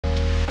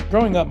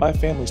Growing up, my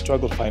family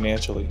struggled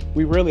financially.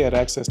 We rarely had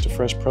access to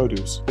fresh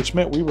produce, which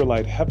meant we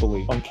relied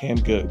heavily on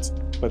canned goods.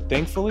 But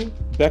thankfully,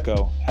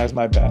 Beko has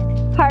my back.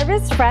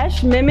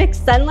 HarvestFresh mimics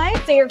sunlight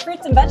so your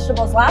fruits and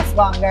vegetables last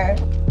longer.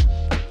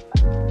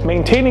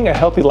 Maintaining a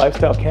healthy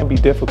lifestyle can be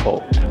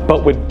difficult,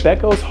 but with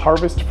Beko's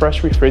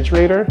HarvestFresh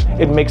refrigerator,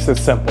 it makes it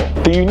simple.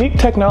 The unique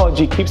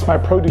technology keeps my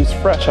produce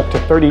fresh up to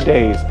 30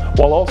 days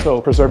while also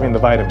preserving the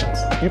vitamins.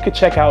 You can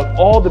check out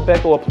all the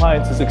Beko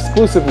appliances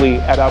exclusively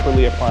at Albert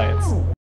Lee Appliance.